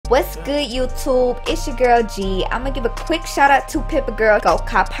What's good, YouTube? It's your girl G. I'm gonna give a quick shout out to Pippa Girl. Go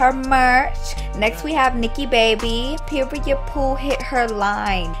cop her merch. Next we have Nikki Baby. Period Pool hit her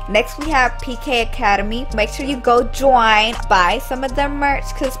line. Next we have PK Academy. Make sure you go join. Buy some of their merch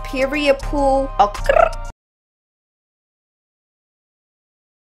cause Period Pool.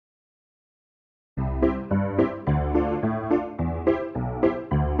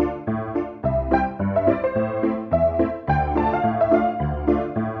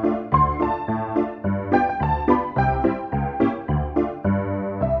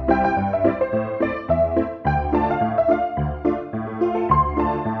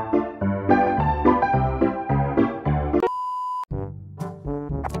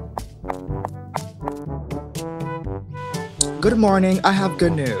 Good morning, I have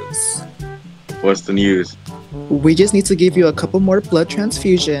good news. What's the news? We just need to give you a couple more blood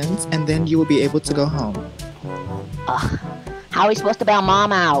transfusions and then you will be able to go home. Ugh, how are we supposed to bail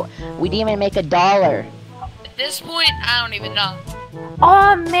Mom out? We didn't even make $1. At this point, I don't even know.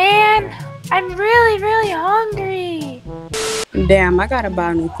 Oh man, I'm really hungry. Damn, I gotta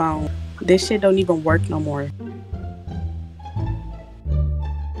buy a new phone. This shit don't even work no more.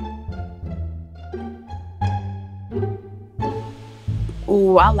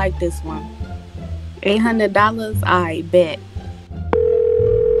 Ooh, I like this one. $800, I bet.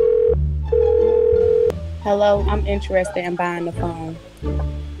 Hello, I'm interested in buying the phone.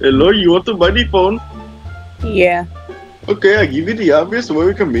 Hello, you want to buy the phone? Yeah. Okay, I'll give you the address where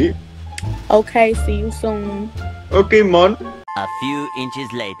we can meet. Okay, see you soon. Okay, man. A few inches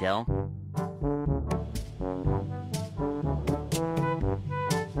later.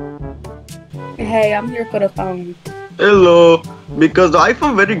 Hey, I'm here for the phone. Hello. Because the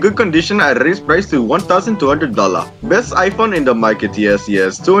iPhone very good condition, I raised price to $1,200. Best iPhone in the market, yes.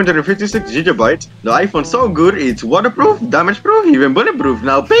 256 GB. The iPhone so good, it's waterproof, damage proof, even bulletproof.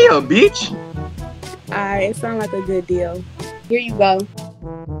 Now pay up, bitch. Alright, it sounds like a good deal. Here you go.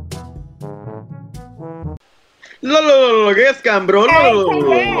 No, get scam, bro.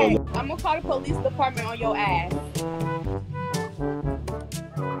 Hey, I'm gonna call the police department on your ass.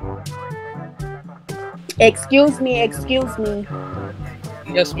 Excuse me.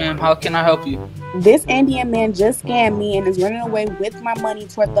 Yes, ma'am. How can I help you? This Indian man just scammed me and is running away with my money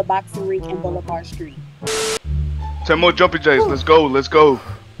toward the boxing rink in Boulevard Street. 10 more jumping jacks. Let's go.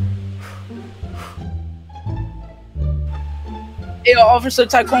 Hey, Officer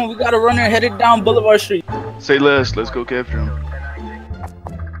Tycoon, we got a runner headed down Boulevard Street. Say less. Let's go capture him.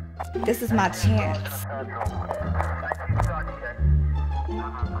 This is my chance.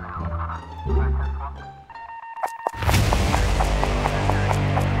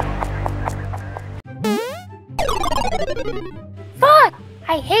 Fuck!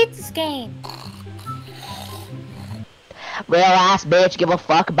 I hate this game. Real ass bitch, give a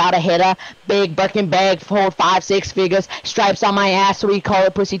fuck about a hitter. Big Birkin bag, hold 5-6 figures. Stripes on my ass, so we call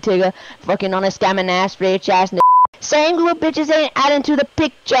it pussy tigger. Fucking on a scamming ass, rich ass nigga. Saying little bitches ain't adding to the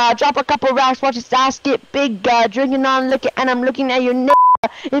picture. Drop a couple racks, watch his ass get bigger. Drinking on liquor, and I'm looking at your nigga.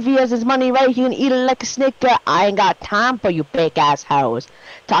 If he has his money right, he can eat it like a snicker. I ain't got time for you fake ass hoes.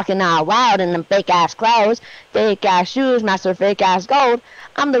 Talking out loud in them fake ass clothes. Fake ass shoes, master fake ass gold.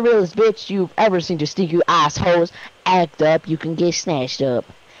 I'm the realest bitch you've ever seen to steal, you assholes. Act up, you can get snatched up.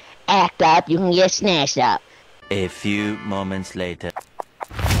 Act up, you can get snatched up. A few moments later.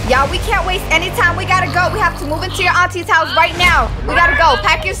 Y'all, we can't waste any time. We gotta go. We have to move into your auntie's house right now. We gotta go.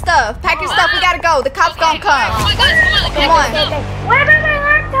 Pack your stuff. We gotta go. The cops gonna come. Come on. What about my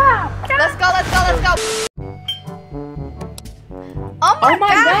laptop? Let's go. Oh my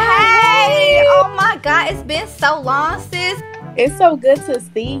god. Hey. Oh my god. It's been so long, sis. It's so good to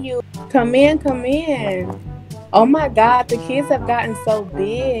see you. Come in. Oh my god, the kids have gotten so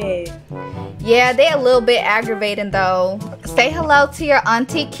big. Yeah, they a little bit aggravating though. Say hello to your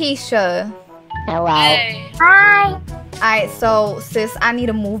auntie Keisha. Hello. Hey. Hi. Alright, so sis, I need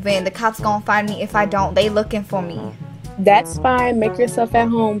to move in. The cops gonna find me if I don't. They looking for me. That's fine. Make yourself at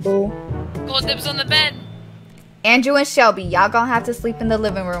home, boo. Go dibs on the bed. Andrew and Shelby, y'all gonna have to sleep in the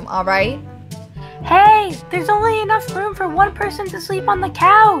living room, alright? Hey, there's only enough room for one person to sleep on the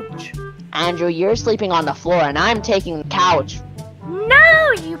couch. Andrew, you're sleeping on the floor and I'm taking the couch.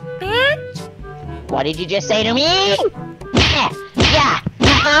 No, you bitch. What did you just say to me?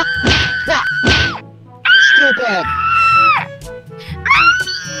 Stupid.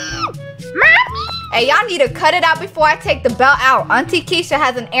 Hey, y'all need to cut it out before I take the belt out. Auntie Keisha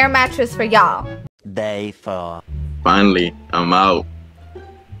has an air mattress for y'all. Day 4. Finally, I'm out.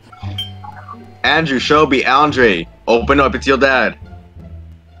 Andrew, Shelby, Andre, open up, it's your dad.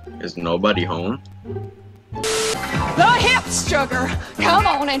 Is nobody home? The hips, sugar. Come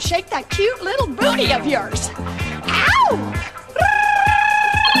on and shake that cute little booty of yours. Ow!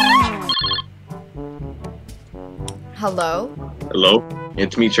 Hello? Hello?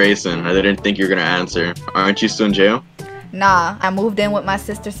 It's me, Trayson. I didn't think you were gonna answer. Aren't you still in jail? Nah, I moved in with my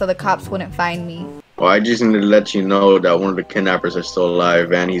sister so the cops wouldn't find me. Well, I just need to let you know that one of the kidnappers are still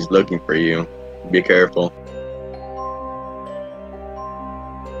alive and he's looking for you. Be careful.